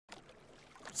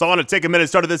So I want to take a minute to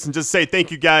start this and just say thank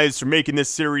you guys for making this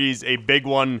series a big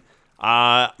one.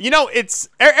 You know, it's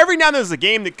every now and then there's a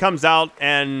game that comes out,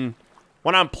 and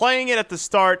when I'm playing it at the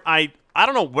start, I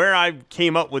don't know where I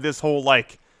came up with this whole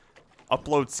like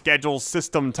upload schedule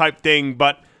system type thing,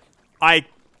 but I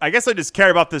guess I just care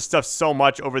about this stuff so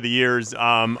much over the years.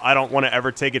 I don't want to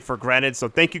ever take it for granted. So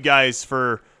thank you guys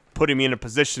for putting me in a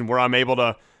position where I'm able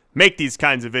to make these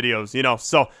kinds of videos, you know.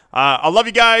 So I love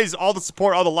you guys. All the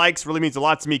support, all the likes really means a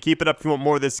lot to me. Keep it up if you want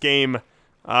more of this game.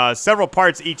 Several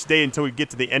parts each day until we get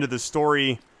to the end of the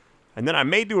story, and then I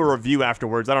may do a review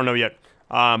afterwards. I don't know yet.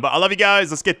 But I love you guys.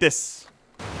 Let's get this.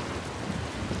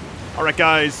 All right,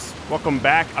 guys. Welcome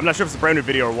back. I'm not sure if it's a brand new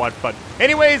video or what, but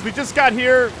anyways, we just got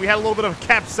here. We had a little bit of a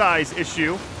capsize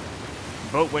issue.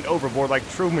 Boat went overboard like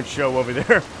Truman Show over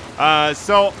there.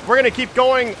 So we're going to keep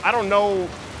going. I don't know.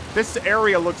 This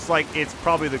area looks like it's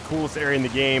probably the coolest area in the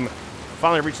game.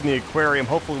 Finally reaching the aquarium.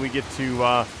 Hopefully we get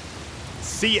to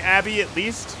see Abby at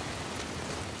least.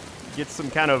 Get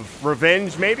some kind of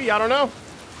revenge, maybe? I don't know.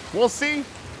 We'll see.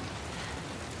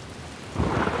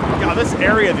 God, this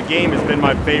area of the game has been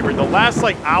my favorite. The last,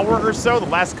 like, hour or so, the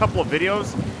last couple of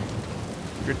videos,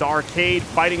 you're at the arcade,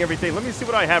 fighting everything. Let me see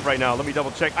what I have right now. Let me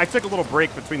double check. I took a little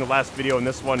break between the last video and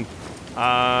this one.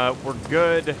 We're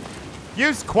good.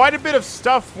 Used quite a bit of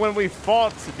stuff when we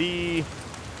fought the...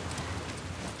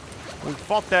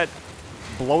 that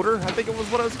bloater, I think it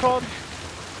was what it was called.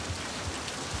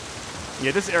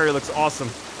 Yeah, this area looks awesome.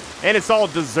 And it's all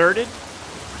deserted.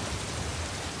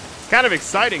 It's kind of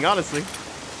exciting, honestly.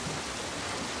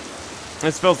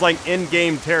 This feels like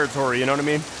in-game territory, you know what I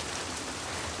mean?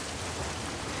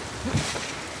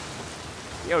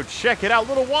 Yo, check it out.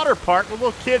 Little water park where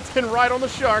little kids can ride on the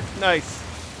shark. Nice.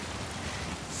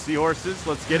 Seahorses,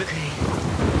 let's get it. Okay.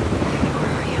 Where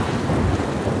are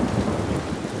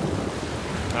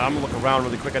you? I'm gonna look around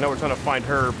really quick. I know we're trying to find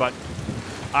her, but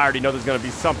I already know there's gonna be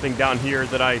something down here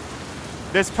that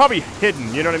that's probably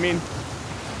hidden, you know what I mean?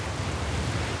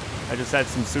 I just had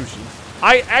some sushi.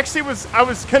 I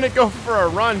was gonna go for a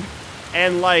run,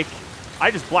 and like, I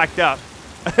just blacked out.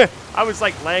 I was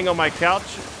like laying on my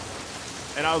couch,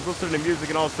 and I was listening to music,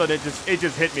 and all of a sudden it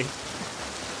just hit me.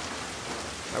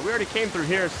 All right, we already came through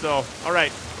here, so all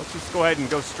right, let's just go ahead and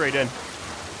go straight in.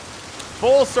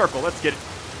 Full circle, let's get it.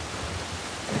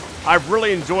 I've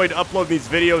really enjoyed uploading these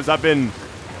videos.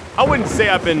 I wouldn't say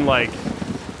I've been like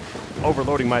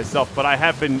overloading myself, but I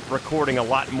have been recording a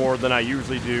lot more than I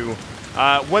usually do.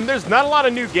 When there's not a lot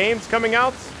of new games coming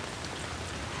out,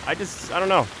 I don't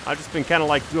know. I've just been kind of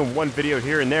like doing one video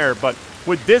here and there, but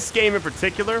with this game in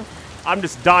particular, I'm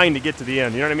just dying to get to the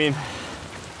end, you know what I mean?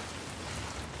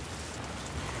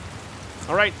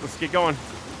 All right, let's get going.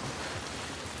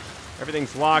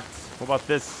 Everything's locked. What about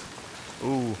this?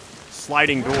 Ooh,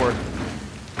 sliding door.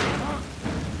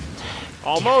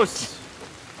 Almost.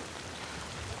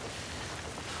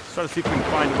 Let's try to see if we can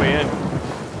find a way in.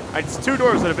 All right, it's 2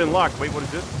 doors that have been locked. Wait, what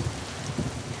is this?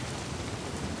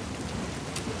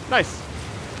 Nice.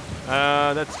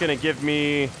 That's gonna give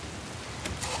me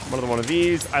another one of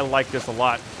these. I like this a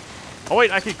lot. Oh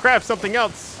wait, I could craft something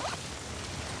else.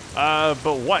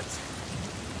 But what?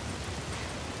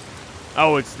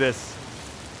 Oh, it's this.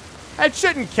 That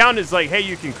shouldn't count as like, hey,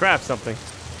 you can craft something.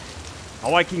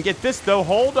 Oh, I can get this though.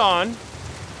 Hold on.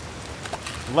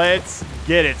 Let's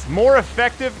get it. More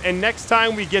effective, and next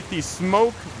time we get these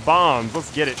smoke bombs.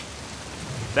 Let's get it.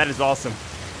 That is awesome.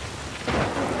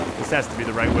 This has to be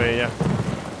the right way, yeah.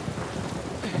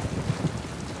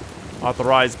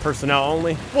 Authorized personnel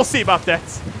only. We'll see about that.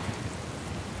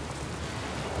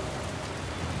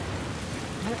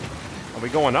 Are we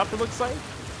going up, it looks like?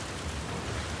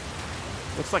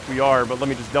 Looks like we are, but let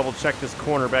me just double check this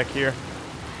corner back here.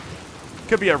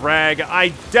 Could be a rag.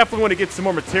 I definitely want to get some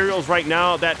more materials right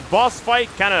now. That boss fight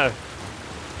kind of...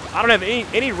 I don't have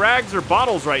any rags or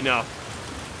bottles right now.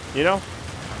 You know?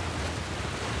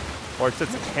 Or it's a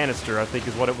canister, I think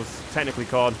is what it was technically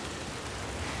called.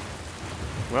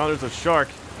 Well, there's a shark.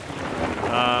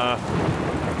 Are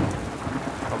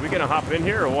we going to hop in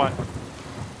here or what?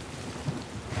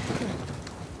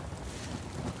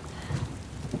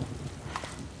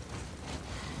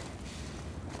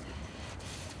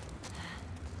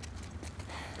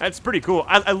 That's pretty cool.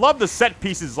 I love the set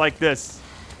pieces like this.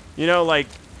 You know, like...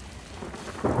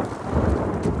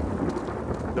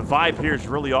 The vibe here is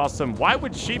really awesome. Why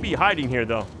would she be hiding here,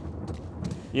 though?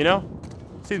 You know?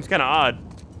 Seems kind of odd.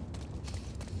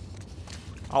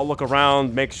 I'll look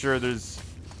around, make sure there's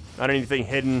not anything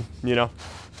hidden, you know.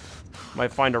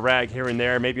 Might find a rag here and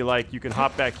there. Maybe, like, you can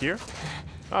hop back here.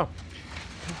 Oh.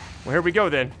 Well, here we go,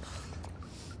 then.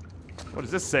 What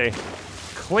does this say?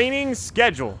 Cleaning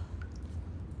schedule.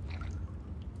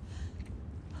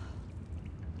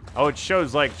 Oh, it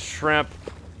shows like shrimp,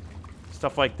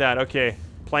 stuff like that. Okay,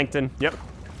 plankton. Yep.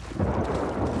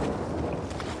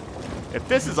 If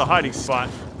this is a hiding spot,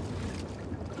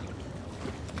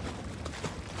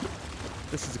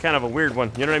 this is kind of a weird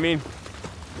one. You know what I mean?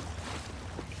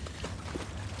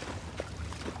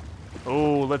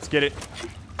 Oh, let's get it.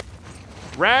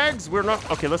 Rags, we're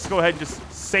not... Okay, let's go ahead and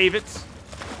just save it.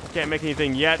 Can't make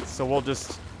anything yet, so we'll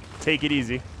just take it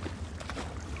easy.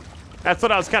 That's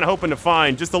what I was kind of hoping to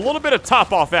find. Just a little bit of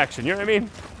top-off action, you know what I mean?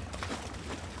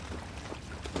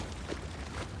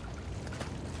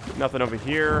 Nothing over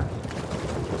here.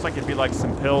 Looks like it'd be like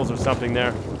some pills or something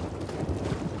there.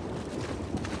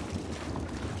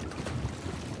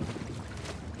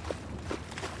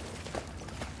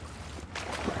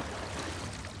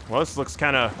 Well, this looks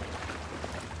kind of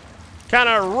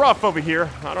rough over here.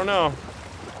 I don't know.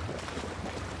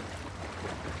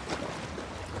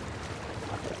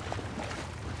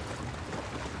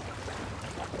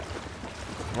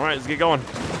 All right, let's get going.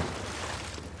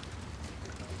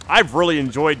 I've really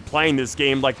enjoyed playing this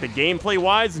game, like the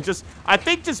gameplay-wise, and just, I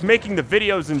think just making the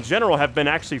videos in general have been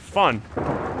actually fun.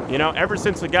 You know, ever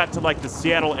since we got to like the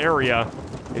Seattle area,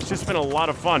 it's just been a lot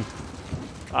of fun.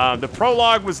 The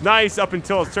prologue was nice up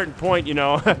until a certain point, you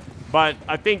know, but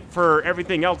I think for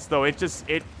everything else, though,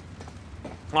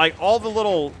 like all the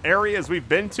little areas we've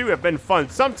been to have been fun.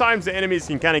 Sometimes the enemies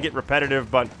can kind of get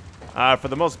repetitive, but for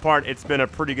the most part, it's been a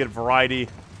pretty good variety.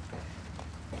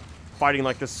 Fighting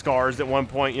like the scars at one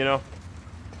point, you know.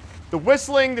 The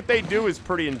whistling that they do is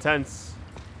pretty intense.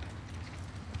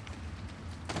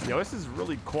 Yo, this is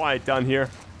really quiet down here.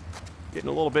 Getting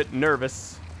a little bit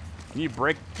nervous. Can you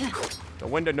break the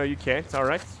window? No, you can't. All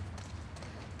right.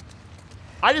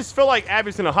 I just feel like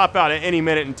Abby's gonna hop out at any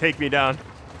minute and take me down.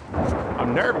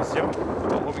 I'm nervous, yo.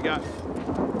 Oh, what we got?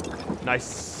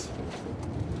 Nice.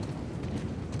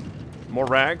 More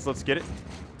rags. Let's get it.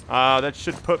 That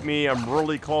should put me, I'm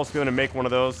really close to going to make one of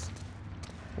those.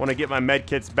 Want to get my med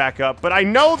kits back up. But I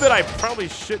know that I probably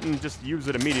shouldn't just use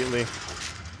it immediately.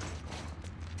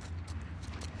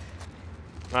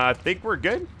 I think we're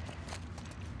good.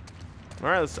 All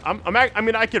right, I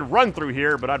mean, I could run through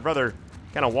here, but I'd rather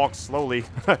kind of walk slowly.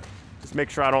 Just make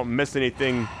sure I don't miss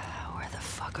anything. Where the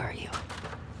fuck are you?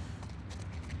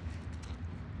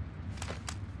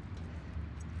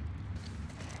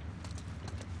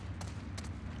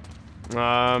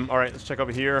 All right, let's check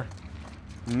over here.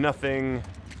 Nothing.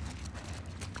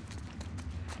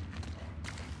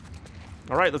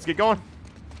 All right, let's get going.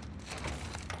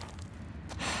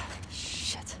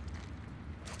 Shit.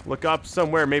 Look up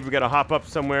somewhere. Maybe we gotta hop up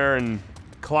somewhere and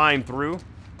climb through.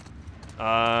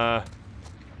 No?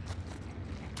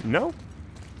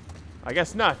 I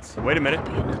guess not. Wait a minute.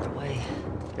 Be another way.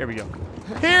 Here we go.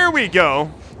 Here we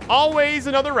go. Always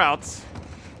another route.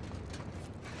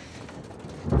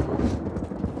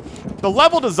 The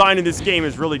level design in this game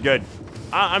is really good.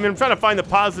 I mean, I'm trying to find the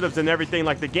positives and everything.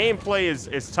 Like, the gameplay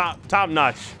is top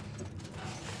notch.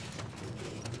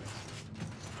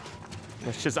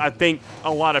 It's just, I think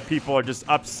a lot of people are just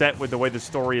upset with the way the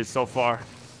story is so far.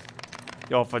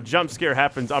 Yo, if a jump scare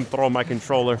happens, I'm throwing my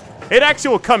controller. It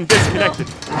actually will come disconnected.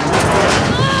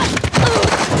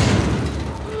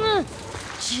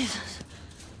 Jesus.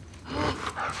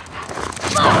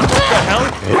 What the hell?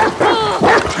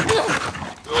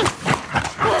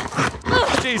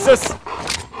 Jesus.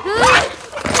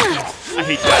 I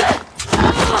hate that.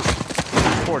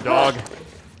 Poor dog.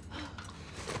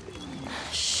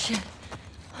 Shit.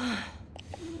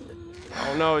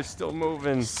 Oh no, it's still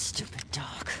moving. Stupid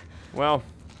dog. Well,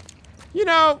 you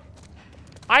know,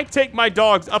 I take my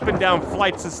dogs up and down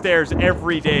flights of stairs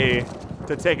every day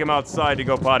to take them outside to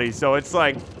go potty. So it's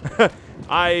like,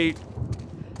 I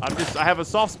have a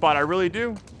soft spot. I really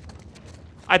do.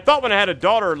 I thought when I had a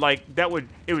daughter, like,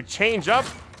 it would change up.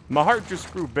 My heart just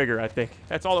grew bigger, I think.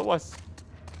 That's all it was.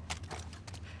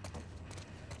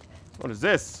 What is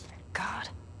this? God. What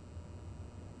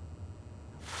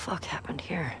the fuck happened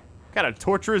here? What kind of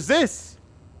torture is this?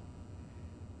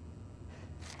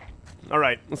 All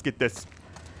right, let's get this.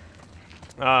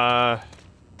 I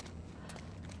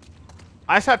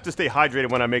just have to stay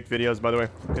hydrated when I make videos, by the way.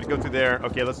 Gonna go through there.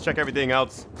 Okay, let's check everything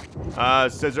else.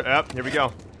 Scissor, here we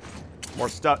go. More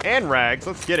stuff and rags.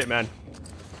 Let's get it, man.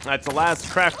 That's the last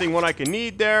crafting one I can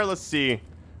need there. Let's see.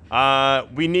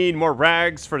 We need more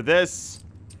rags for this.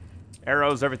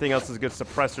 Arrows, everything else is good.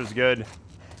 Suppressor's good.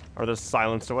 Or the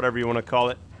silence, or whatever you want to call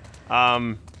it.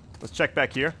 Let's check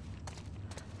back here.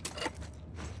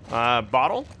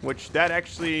 Bottle, which that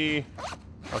actually...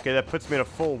 Okay, that puts me at a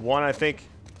full 1, I think.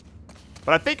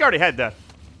 But I think I already had that.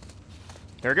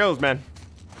 There it goes, man.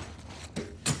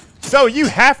 So you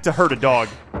have to hurt a dog.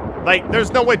 Like,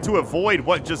 there's no way to avoid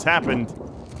what just happened.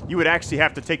 You would actually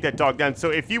have to take that dog down. So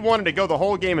if you wanted to go the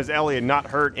whole game as Ellie and not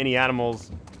hurt any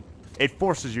animals, it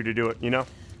forces you to do it, you know?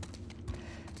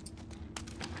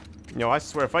 You know, I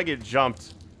swear, if I get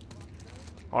jumped...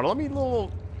 Hold on, let me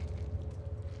little...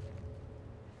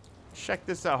 Check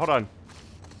this out. Hold on.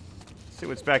 See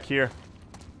what's back here.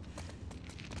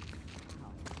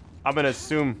 I'm gonna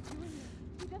assume...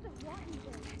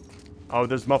 Oh,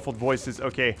 there's muffled voices.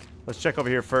 Okay, let's check over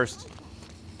here first.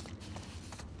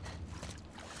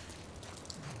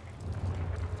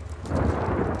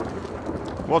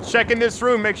 We'll check in this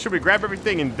room, make sure we grab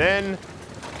everything, and then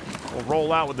we'll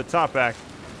roll out with the top back.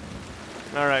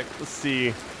 Alright, let's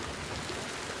see.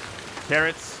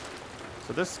 Carrots.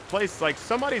 So this place, like,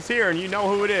 somebody's here and you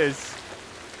know who it is.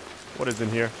 What is in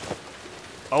here?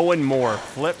 Owen Moore.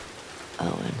 Flip.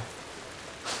 Owen.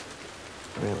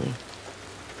 Really?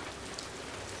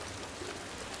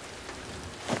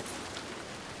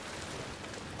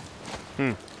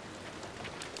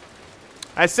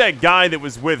 That's that guy that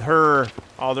was with her.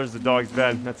 Oh, there's the dog's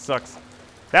bed. That sucks.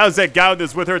 That was that guy that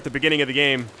was with her at the beginning of the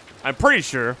game. I'm pretty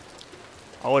sure.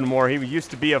 Owen Moore, he used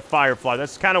to be a Firefly.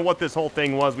 That's kind of what this whole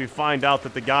thing was. We find out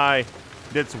that the guy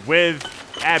that's with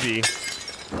Abby...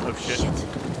 Oh, shit.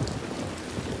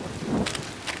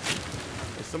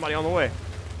 There's somebody on the way.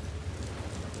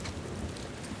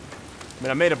 I mean,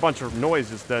 I made a bunch of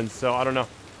noises then, so I don't know.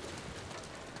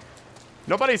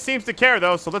 Nobody seems to care,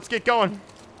 though, so let's get going.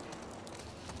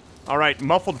 All right,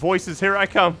 muffled voices, here I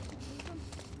come.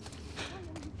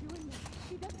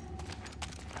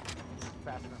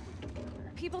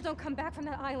 People don't come back from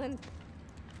that island.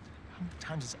 How many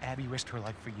times has Abby risked her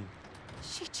life for you?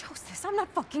 She chose this. I'm not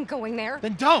fucking going there.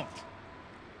 Then don't!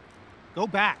 Go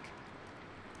back.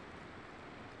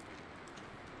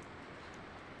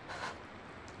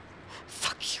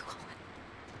 Fuck you,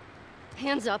 Owen.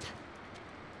 Hands up.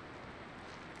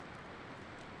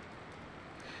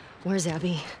 Where's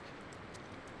Abby?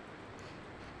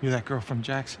 You're that girl from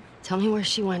Jackson. Tell me where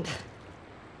she went.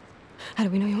 How do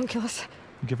we know you won't kill us?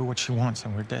 You give her what she wants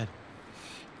and we're dead.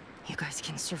 You guys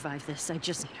can survive this. I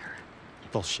just need her.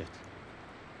 Bullshit.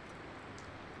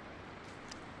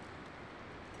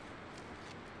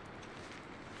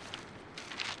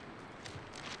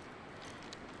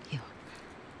 You.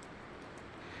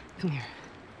 Come here.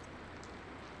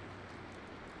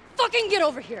 Fucking get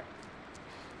over here!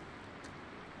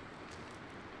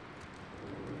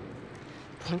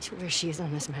 Point to where she is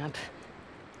on this map.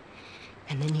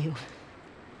 And then you...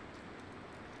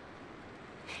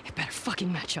 It better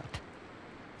fucking match up.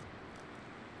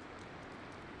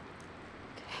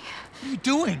 What are you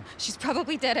doing? She's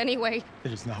probably dead anyway.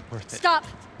 It is not worth it. Stop!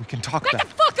 We can talk Back about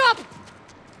the fuck up!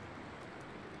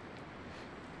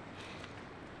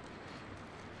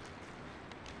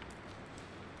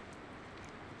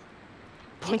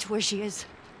 Point to where she is.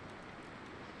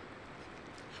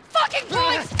 Fucking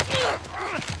point!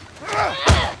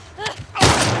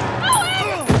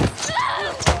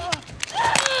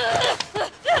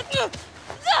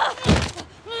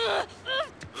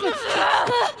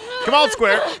 Come on,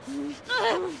 Square.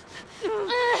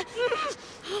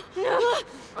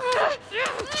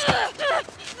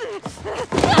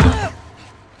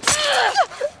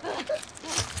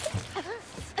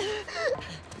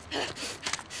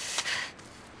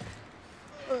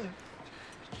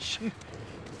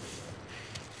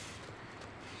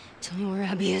 Tell me where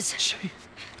Abby is.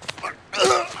 Where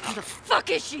the fuck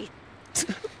is she?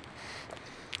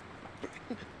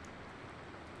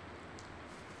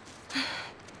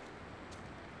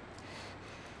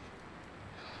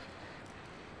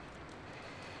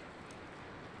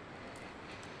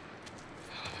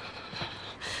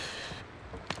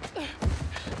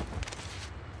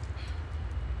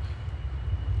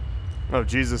 Oh,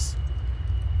 Jesus.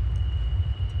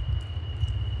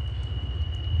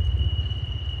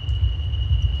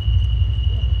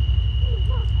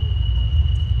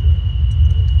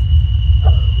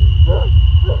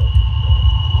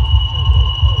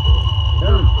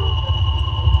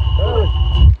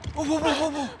 Whoa, whoa, whoa, whoa,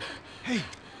 whoa! Hey!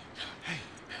 Hey!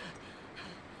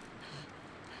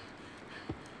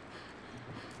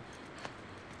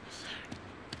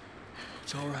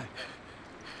 It's all right.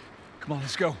 Come on,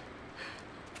 let's go.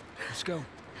 Let's go.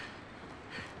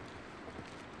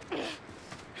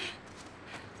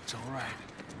 It's all right.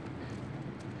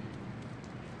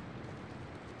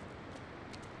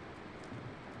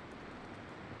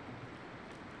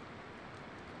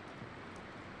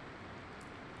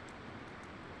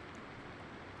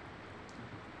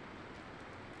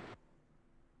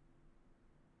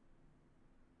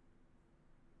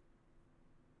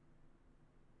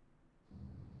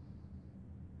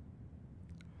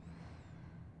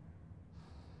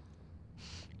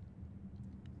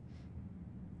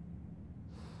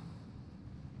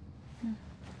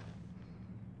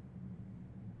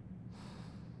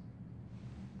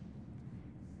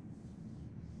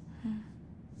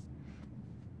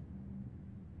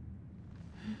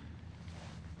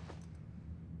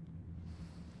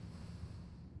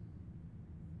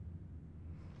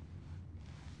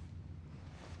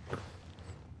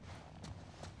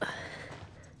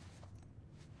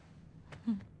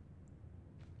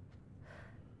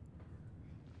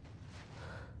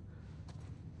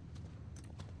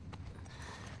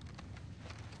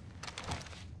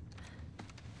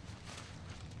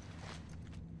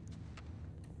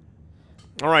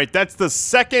 All right, that's the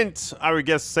second, I would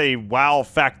guess, say, wow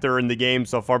factor in the game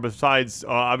so far, besides,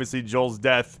 obviously, Joel's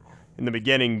death in the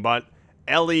beginning. But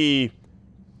Ellie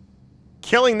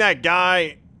killing that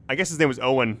guy, I guess his name was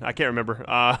Owen. I can't remember.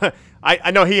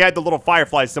 I know he had the little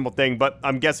firefly symbol thing, but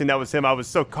I'm guessing that was him. I was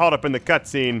so caught up in the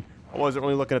cutscene, I wasn't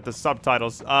really looking at the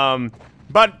subtitles.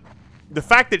 But the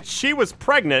fact that she was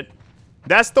pregnant,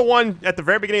 that's the one at the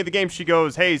very beginning of the game. She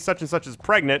goes, hey, such and such is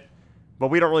pregnant, but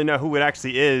we don't really know who it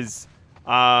actually is.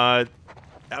 That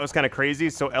was kind of crazy.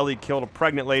 So Ellie killed a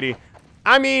pregnant lady.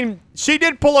 I mean, she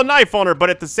did pull a knife on her, but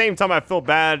at the same time, I feel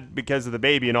bad because of the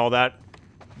baby and all that.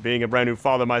 Being a brand new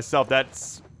father myself,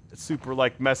 that's super,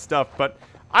 like, messed up. But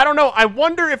I don't know. I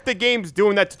wonder if the game's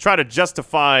doing that to try to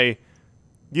justify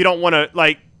you don't want to,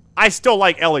 like, I still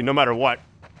like Ellie no matter what.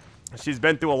 She's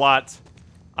been through a lot.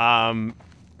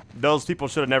 Those people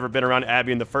should have never been around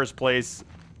Abby in the first place.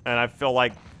 And I feel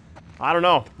like, I don't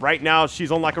know. Right now,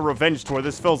 she's on like a revenge tour.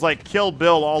 This feels like Kill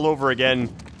Bill all over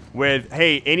again with,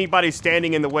 hey, anybody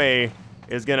standing in the way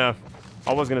is gonna,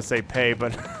 I was gonna say pay,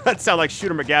 but that sounded like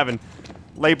Shooter McGavin.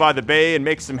 Lay by the bay and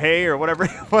make some hay or whatever,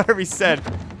 whatever he said.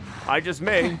 I just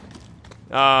may.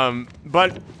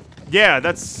 But yeah,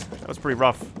 that was pretty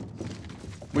rough.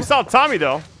 We saw Tommy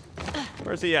though.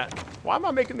 Where's he at? Why am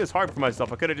I making this hard for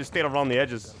myself? I could have just stayed over on the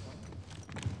edges.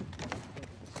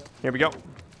 Here we go.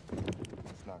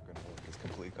 It's not gonna work. It's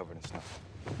completely covered in snow.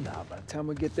 Nah, by the time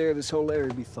we get there, this whole area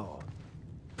will be thawed.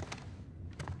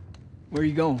 Where are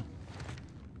you going?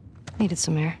 Needed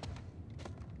some air.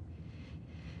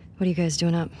 What are you guys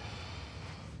doing up?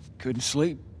 Couldn't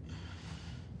sleep.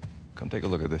 Come take a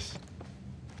look at this.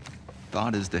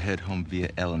 Thought is to head home via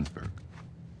Ellensburg.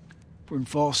 If we're in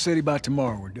Falls City by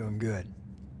tomorrow, we're doing good.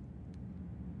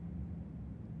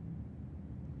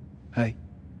 Hey.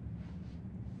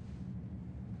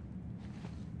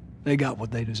 They got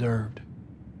what they deserved.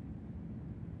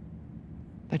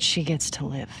 But she gets to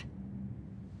live.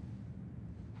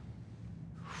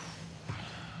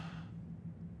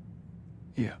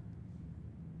 Yeah.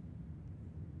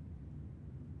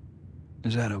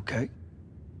 Is that okay?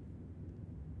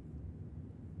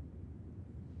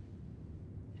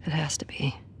 It has to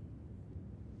be.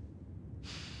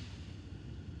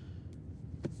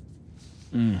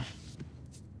 I'm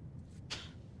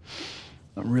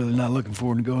really not looking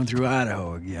forward to going through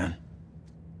Idaho again.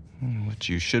 What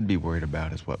you should be worried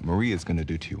about is what Maria's gonna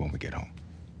do to you when we get home.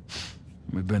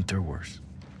 We've been through worse.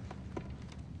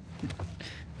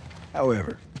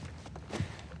 However,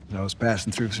 as I was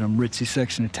passing through some ritzy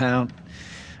section of town,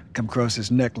 I come across this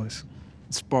necklace.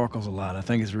 It sparkles a lot. I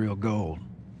think it's real gold.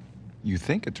 You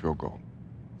think it's real gold?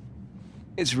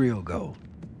 It's real gold.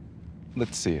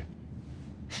 Let's see it.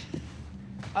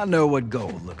 I know what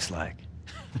gold looks like.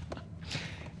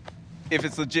 If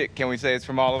it's legit, can we say it's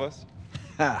from all of us?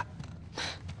 Ha!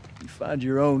 You find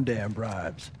your own damn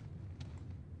bribes.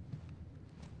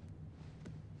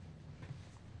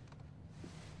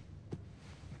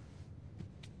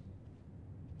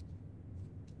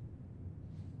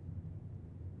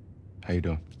 How you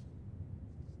doing?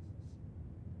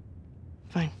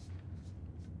 Fine.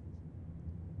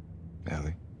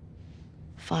 Ellie?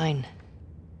 Fine.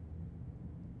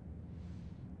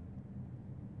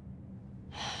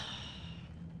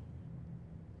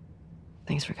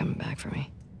 Thanks for coming back for me.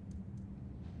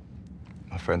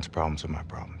 My friend's problems are my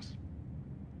problems.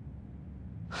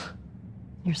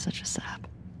 You're such a sap.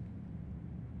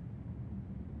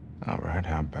 All right,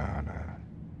 how about,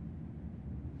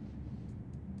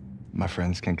 my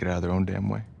friends can't get out of their own damn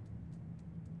way?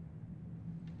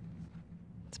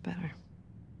 It's better.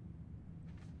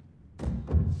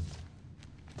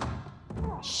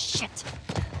 Shit!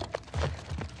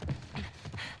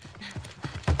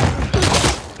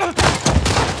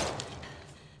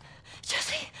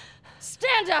 Jesse,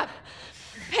 stand up!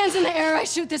 Hands in the air, I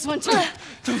shoot this one too.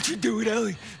 Don't you do it,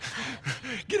 Ellie.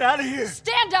 Get out of here.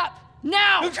 Stand up!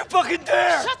 Now! Don't you fucking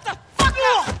dare! Shut the fuck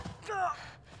up!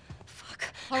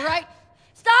 Fuck. All right.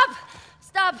 Stop!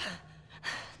 Stop!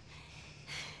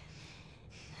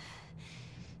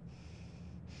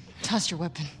 Toss your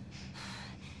weapon.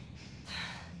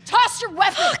 Toss your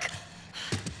weapon! Fuck.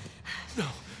 No.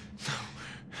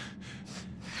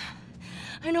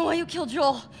 I know why you killed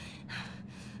Joel.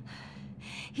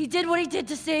 He did what he did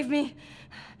to save me.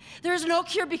 There is no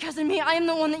cure because of me. I am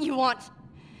the one that you want.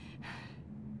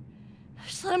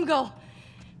 Just let him go.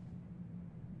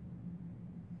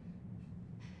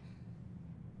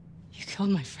 You killed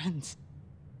my friends.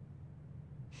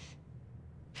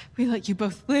 We let you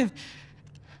both live.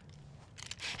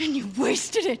 And you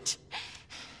wasted it.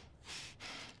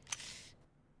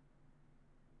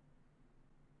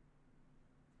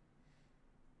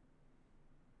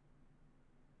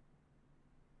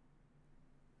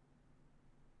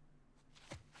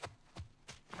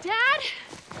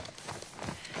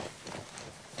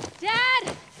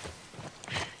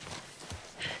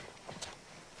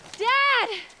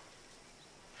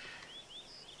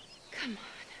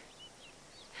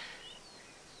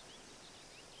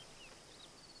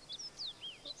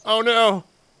 Oh no.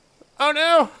 Oh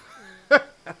no.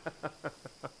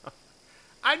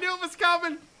 I knew it was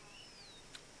coming.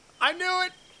 I knew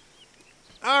it.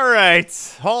 All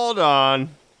right. Hold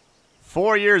on.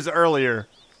 4 years earlier.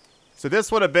 So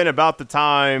this would have been about the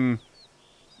time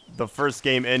the first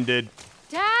game ended.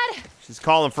 Dad? She's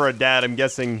calling for her dad. I'm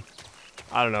guessing,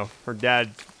 I don't know, her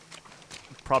dad,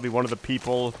 probably one of the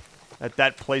people at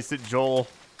that place that Joel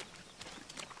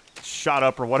shot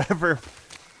up or whatever.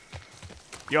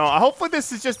 Yo, hopefully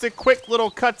this is just a quick little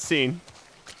cutscene.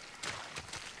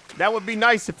 That would be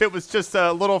nice if it was just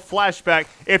a little flashback.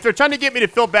 If they're trying to get me to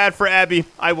feel bad for Abby,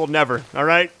 I will never, all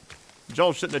right?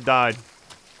 Joel shouldn't have died.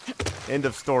 End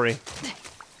of story.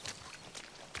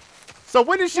 So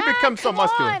when did she become so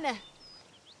muscular? On. You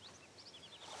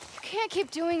can't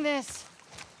keep doing this.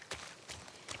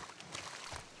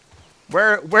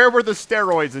 Where were the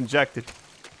steroids injected?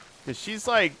 'Cause she's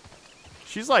like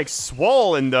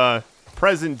swole in the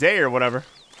present day or whatever.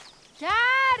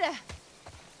 Dad!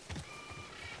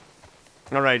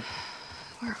 All right.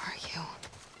 Where are you?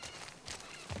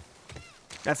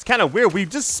 That's kind of weird. We've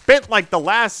just spent like the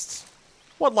last,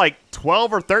 what, like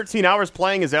 12 or 13 hours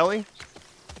playing as Ellie?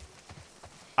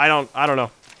 I don't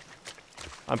know.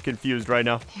 I'm confused right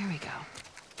now. Here we go.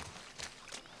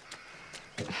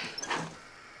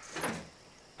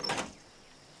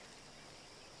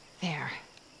 There.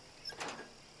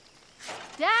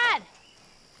 Dad!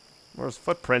 Where's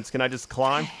footprints? Can I just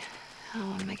climb? How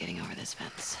am I getting over this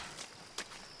fence?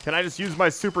 Can I just use my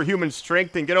superhuman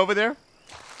strength and get over there?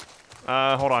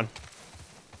 Hold on.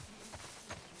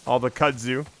 All the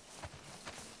kudzu.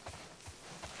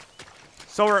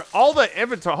 So are all the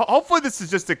inventory... Hopefully this is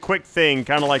just a quick thing,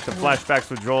 kind of like the flashbacks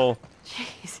with Joel.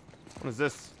 Jeez. What is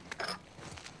this?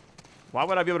 Why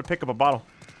would I be able to pick up a bottle?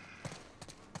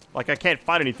 Like I can't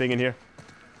find anything in here.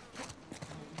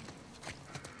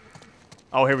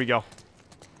 Oh, here we go.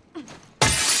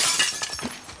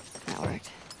 That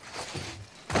worked.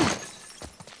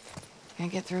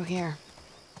 Can't get through here.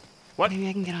 What? Maybe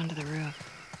I can get onto the roof.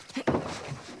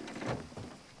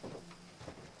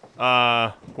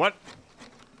 What?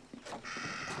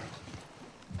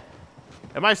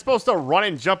 Am I supposed to run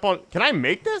and jump on? Can I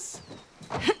make this?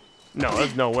 No,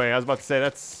 there's no way. I was about to say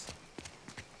that's...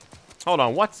 Hold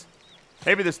on, what?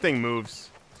 Maybe this thing moves.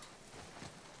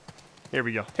 Here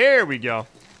we go. Here we go.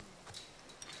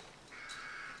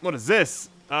 What is this?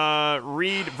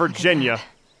 Reed, Virginia.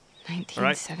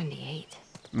 1978.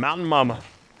 Mountain Mama.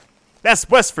 That's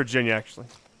West Virginia, actually.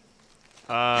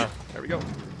 There we go.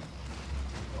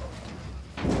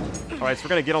 All right, so we're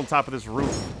gonna get on top of this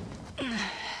roof.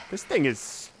 This thing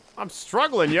is... I'm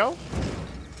struggling, yo.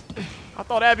 I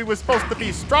thought Abby was supposed to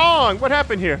be strong. What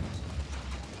happened here?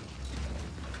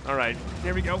 All right,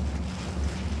 here we go.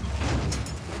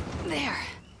 There.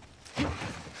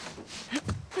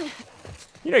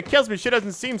 You know, it kills me. Shit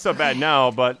doesn't seem so bad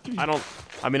now, but I don't...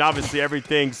 I mean, obviously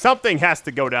everything... Something has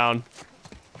to go down.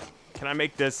 Can I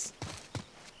make this?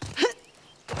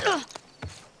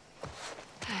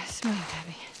 Smooth,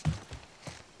 Abby.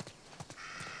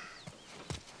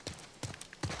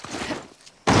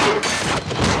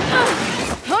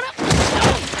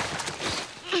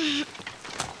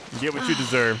 Get what you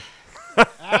deserve.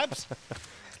 Abs?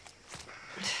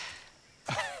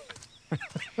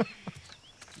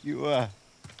 You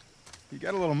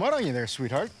got a little mud on you there,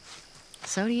 sweetheart.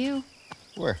 So do you.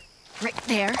 Where? Right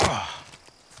there.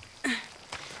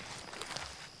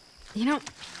 You know,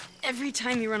 every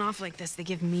time you run off like this, they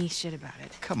give me shit about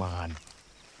it. Come on.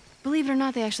 Believe it or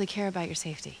not, they actually care about your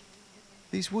safety.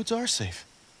 These woods are safe.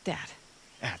 Dad.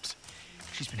 Abs,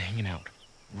 she's been hanging out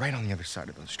right on the other side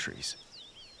of those trees.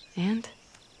 And?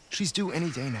 She's due any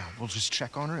day now. We'll just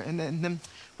check on her, and then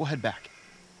we'll head back.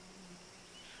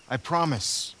 I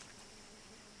promise.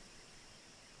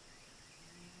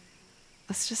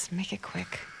 Let's just make it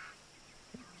quick.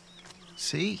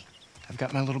 See? I've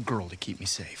got my little girl to keep me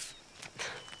safe.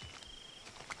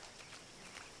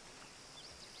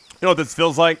 You know what this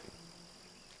feels like?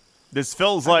 This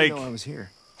feels How do like... you know I was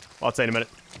here? Well, I'll tell you in a minute.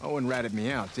 Owen ratted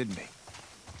me out, didn't he?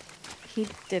 He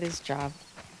did his job.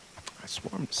 I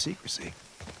swore him to secrecy.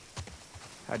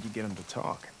 How'd you get him to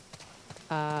talk?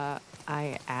 I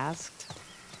asked.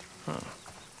 Huh.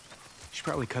 She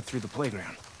probably cut through the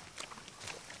playground.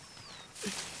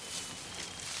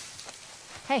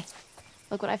 Hey,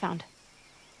 look what I found.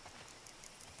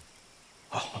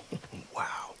 Oh,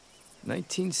 wow.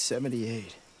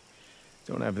 1978.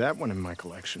 Don't have that one in my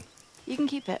collection. You can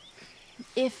keep it.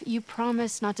 If you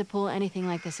promise not to pull anything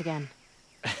like this again.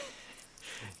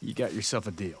 You got yourself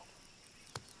a deal.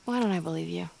 Why don't I believe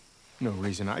you? No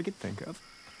reason I could think of.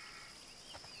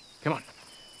 Come on,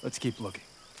 let's keep looking.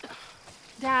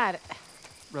 Dad.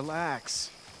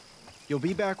 Relax. You'll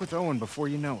be back with Owen before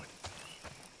you know it.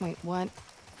 Wait, what?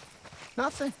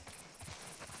 Nothing.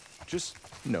 Just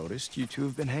noticed you two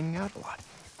have been hanging out a lot.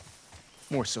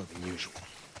 More so than usual.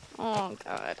 Oh,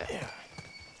 God. Yeah.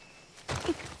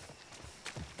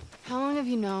 How long have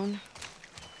you known?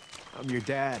 I'm your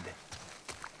dad.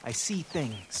 I see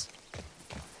things.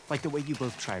 Like the way you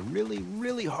both try really,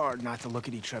 really hard not to look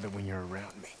at each other when you're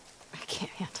around me. I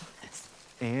can't handle this.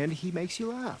 And he makes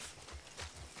you laugh.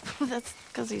 That's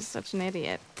because he's such an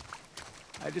idiot.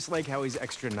 I just like how he's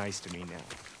extra nice to me now.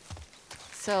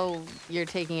 So you're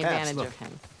taking advantage of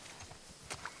him.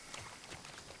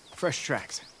 Fresh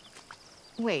tracks.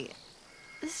 Wait,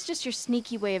 this is just your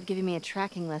sneaky way of giving me a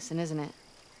tracking lesson, isn't it?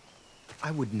 I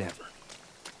would never.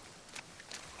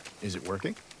 Is it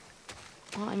working?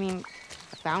 Well, I mean,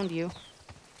 I found you.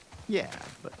 Yeah,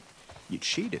 but you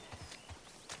cheated.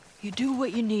 You do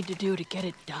what you need to do to get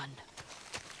it done.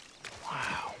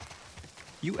 Wow.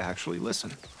 You actually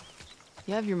listen.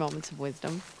 You have your moments of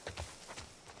wisdom.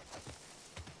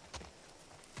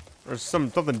 There's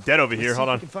something dead over here. Hold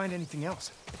Let's see if on. we can find anything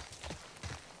else.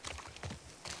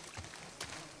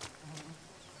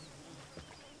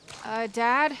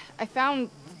 Dad, I found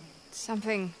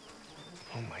something.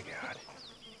 Oh my God.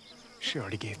 She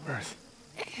already gave birth.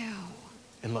 Ew.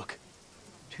 And look,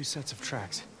 2 sets of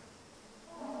tracks.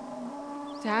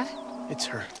 Dad? It's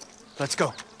her. Let's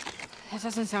go. That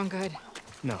doesn't sound good.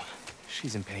 No,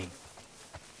 she's in pain.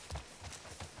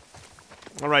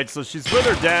 All right, so she's with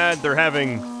her dad. They're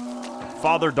having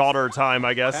father-daughter time,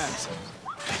 I guess.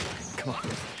 Come on.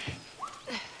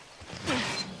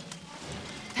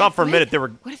 Thought for a minute they were...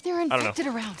 What if they're don't know. infected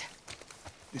around?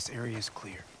 This area is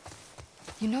clear.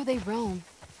 You know they roam.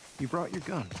 You brought your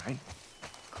gun, right?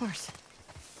 Of course.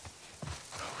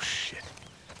 Oh, shit.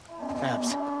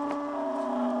 Abs.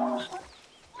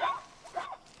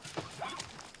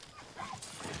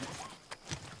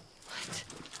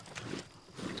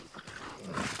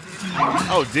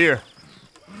 Oh, dear.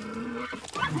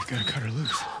 We've got to cut her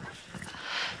loose.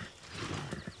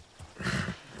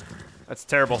 That's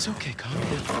terrible. It's okay, calm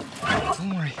down.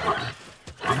 Don't worry.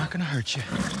 I'm not gonna hurt you.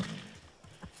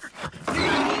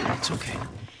 It's okay.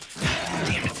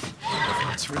 Damn it.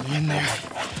 It's really in there.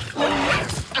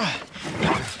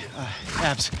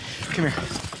 Abs, come here.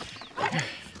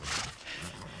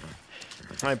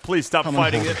 All right, please stop I'm gonna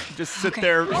fighting hold it. Just sit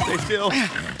there, stay still.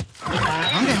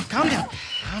 Calm down, calm down.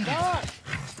 Calm down.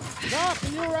 Doc, are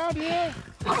you around here?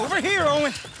 Over here,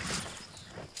 Owen.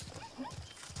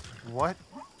 What?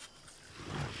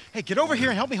 Hey, get over here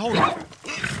and help me hold her.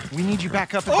 We need you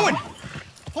back up. Owen!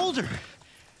 Hold her.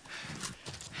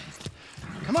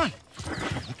 Come on.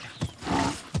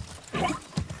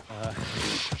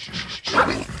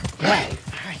 All right.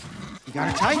 You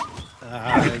got her tight?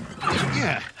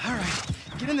 Yeah. All right.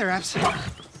 Get in there, Abs.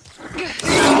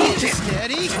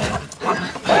 Steady.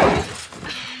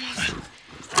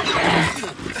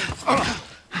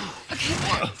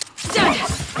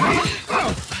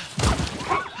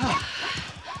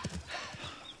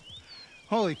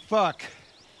 Holy fuck.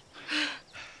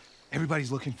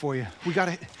 Everybody's looking for you. We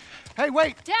gotta... Hey,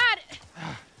 wait! Dad!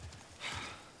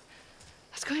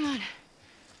 What's going on?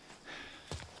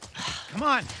 Come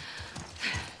on.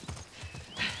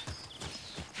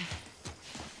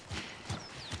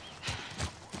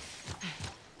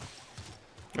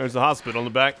 There's the hospital in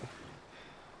the back.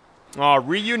 Oh,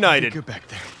 reunited. Get back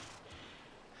there.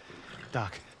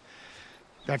 Doc,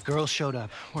 that girl showed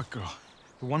up. What girl?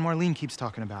 The one Marlene keeps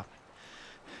talking about.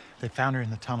 They found her in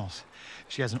the tunnels.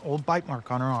 She has an old bite mark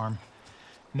on her arm.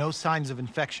 No signs of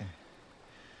infection.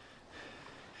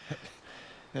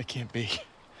 That can't be.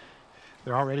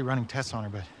 They're already running tests on her,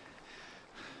 but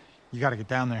you gotta get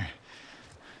down there.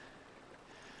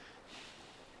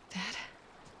 Dad?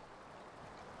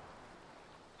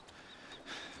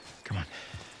 Come on.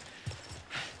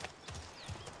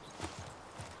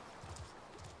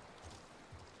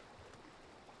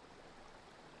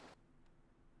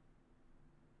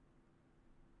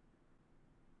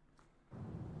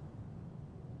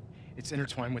 It's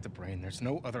intertwined with the brain. There's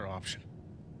no other option.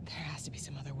 There has to be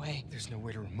some other way. There's no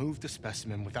way to remove the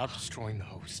specimen without destroying the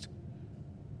host.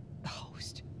 The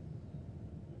host.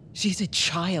 She's a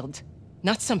child,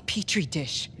 not some petri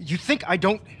dish. You think I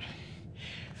don't...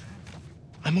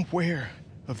 I'm aware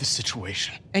of the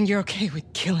situation. And you're okay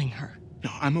with killing her? No,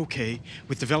 I'm okay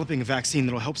with developing a vaccine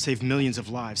that'll help save millions of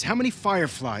lives. How many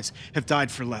fireflies have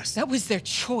died for less? That was their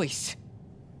choice.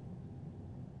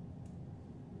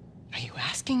 Are you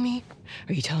asking me?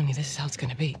 Or are you telling me this is how it's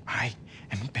gonna be? I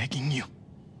am begging you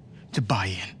to buy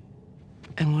in.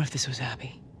 And what if this was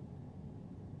Abby?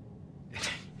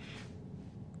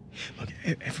 Look,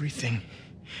 everything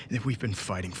that we've been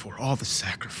fighting for, all the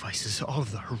sacrifices, all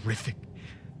of the horrific...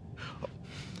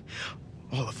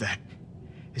 all of that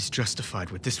is justified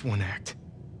with this one act.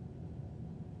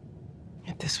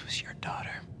 If this was your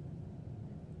daughter,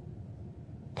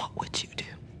 what would you do?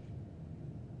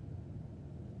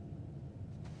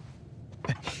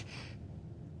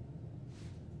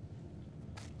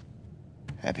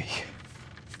 Abby.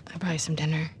 I'll buy you some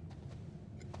dinner.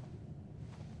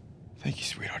 Thank you,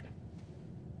 sweetheart.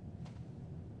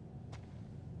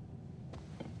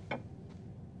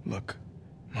 Look,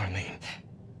 Marlene.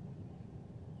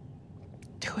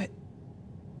 Do it.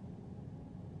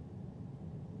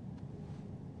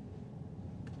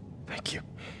 Thank you.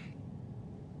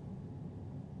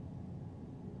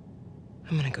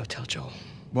 I'm gonna go tell Joel.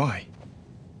 Why?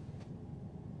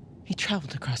 He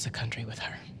traveled across the country with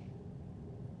her.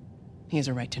 He has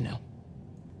a right to know.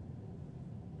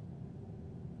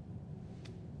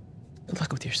 Good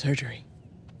luck with your surgery.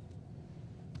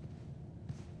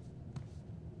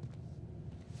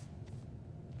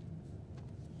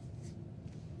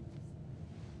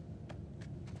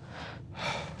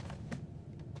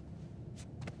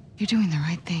 You're doing the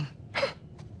right thing.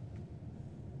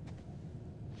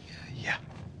 Yeah.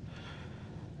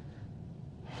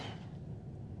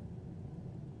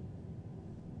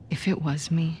 If it was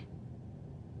me,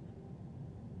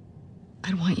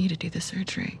 I'd want you to do the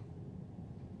surgery.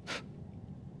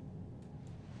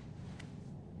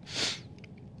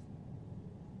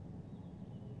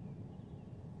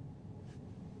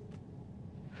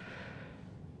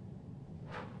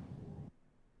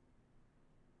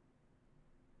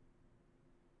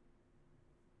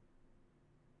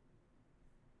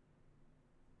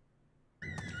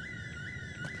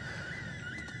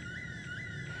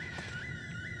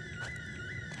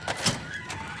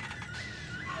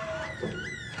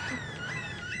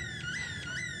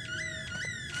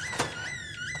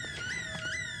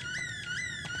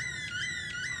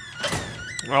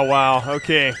 Oh, wow.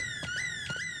 Okay.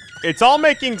 It's all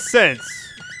making sense.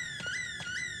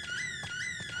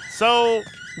 So,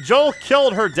 Joel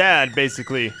killed her dad,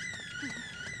 basically.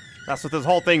 That's what this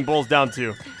whole thing boils down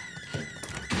to.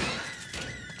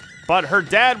 But her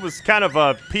dad was kind of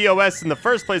a POS in the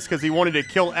first place because he wanted to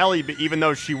kill Ellie, but even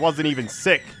though she wasn't even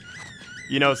sick.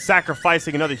 You know,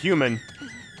 sacrificing another human.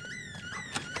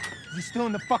 Is he still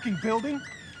in the fucking building?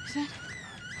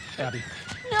 Abby.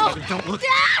 No! Abby, don't look.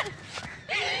 Dad!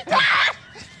 Dad!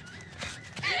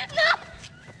 No!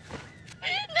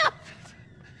 No! No!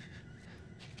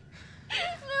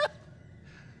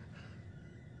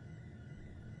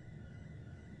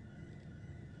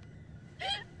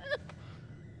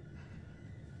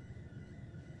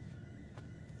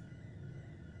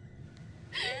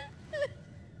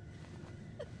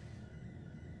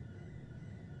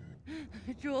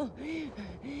 Joel,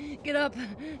 get up.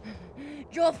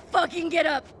 Joel, fucking get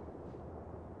up.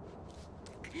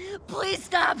 Please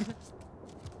stop.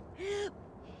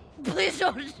 Please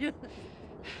don't shoot.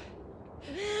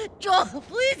 Joel,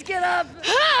 please get up.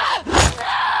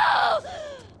 No!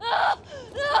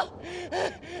 No!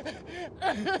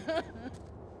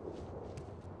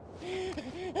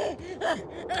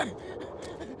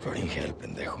 Burning hell,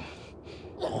 pendejo.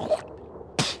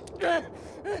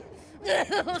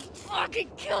 I'll fucking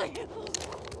kill you.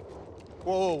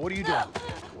 Whoa, what are you doing?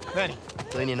 Manny.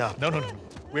 Cleaning up. No.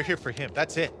 We're here for him.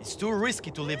 That's it. It's too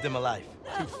risky to leave them alive.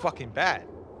 Too fucking bad.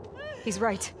 He's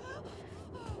right.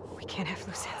 We can't have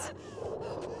loose ends.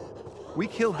 We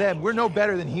killed them. We're no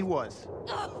better than he was.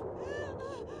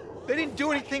 They didn't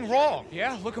do anything wrong.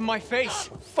 Yeah, look at my face.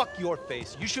 Fuck your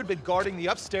face. You should have been guarding the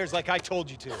upstairs like I told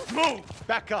you to. Move!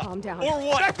 Back up. Calm down. Or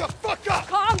what? Back the fuck up!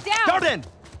 Calm down! Jordan!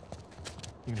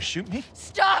 You gonna shoot me?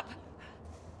 Stop!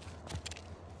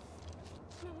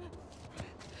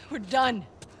 We're done.